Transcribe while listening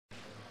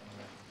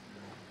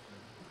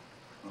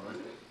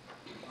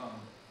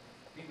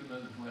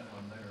there's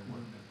wetland there,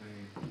 wouldn't it be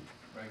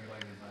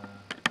regulated by,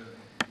 if you're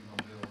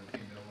gonna build, you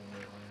can't build on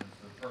wetlands,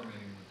 the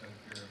permitting would take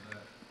care of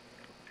that,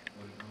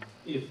 would it not?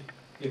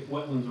 If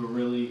wetlands were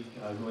really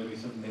going to be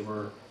something they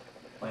were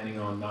planning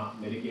on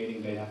not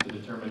mitigating, they'd have to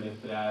determine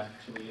if it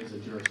actually is a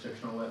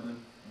jurisdictional wetland.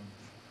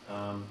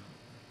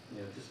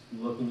 Just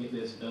looking at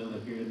this, it doesn't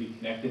appear to be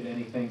connected to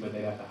anything, but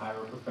they'd have to hire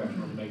a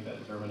professional to make that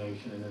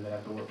determination, and then they'd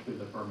have to work through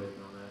the permitting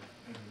on that.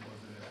 And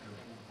was it at the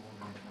Corps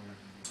of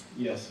Engineers?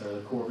 Yes, sir,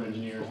 the Corps of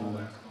Engineers All and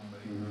that's gonna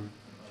be. Mhm. Okay.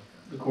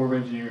 the Corps of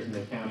Engineers and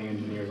the County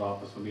Engineer's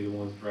Office will be the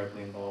ones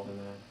directly involved in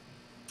that.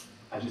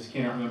 I just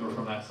cannot remember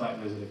from that site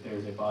visit if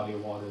there's a body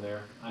of water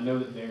there. I know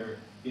that there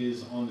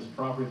is on this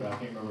property, but I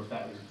can't remember if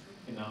that was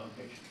in that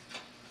location.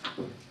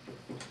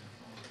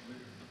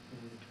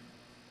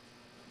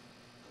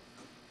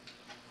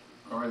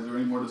 All right, is there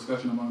any more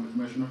discussion among the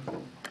commissioners?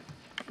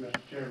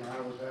 Mr. Chairman,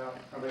 I was out,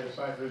 I made a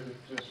site visit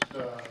just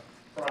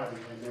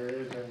Friday, and there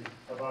is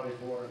a body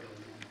of water there.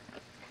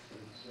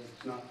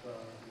 It's not,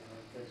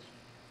 it's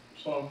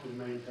sloped and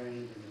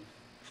maintained, and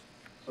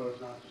so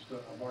it's not just a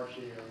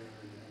marshy area or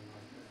anything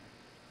like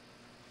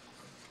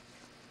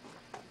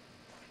that.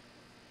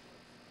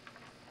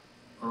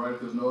 All right,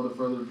 if there's no other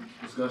further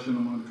discussion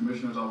among the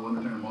commissioners, I will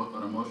entertain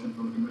a motion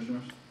from the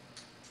commissioners.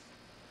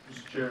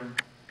 Mr. Chairman.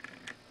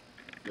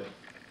 Yes.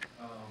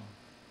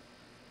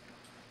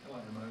 I'd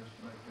like to make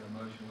a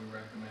motion, we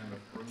recommend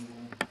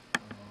approval,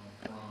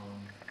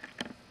 from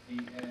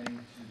EA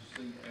to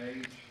CH.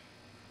 It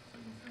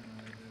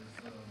is,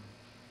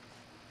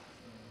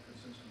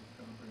 consistent with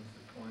the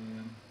comprehensive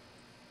plan,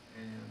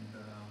 and,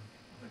 I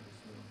think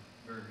it's a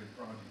very good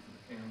project for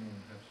the county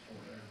and have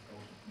support the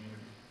agricultural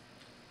community.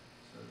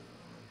 So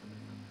I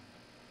recommend.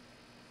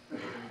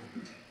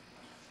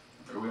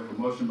 Okay, we have a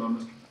motion by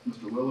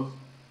Mr. Willis,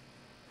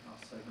 I'll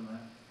second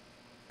that.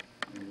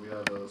 and we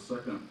have a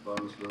second by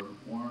Mr.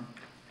 Warren.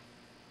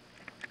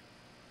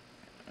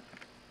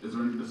 Is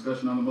there any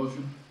discussion on the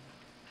motion?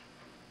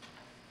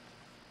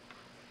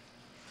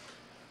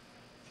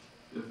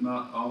 If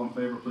not, all in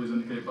favor, please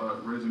indicate by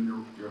raising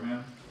your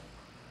hand.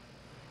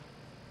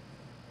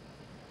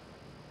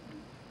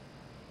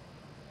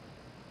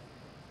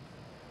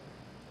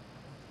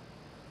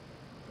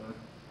 Okay.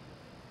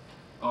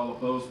 All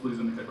opposed, please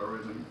indicate by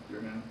raising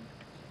your hand.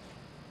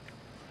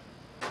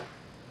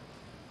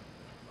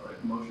 All right,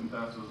 the motion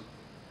passes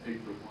 8-1.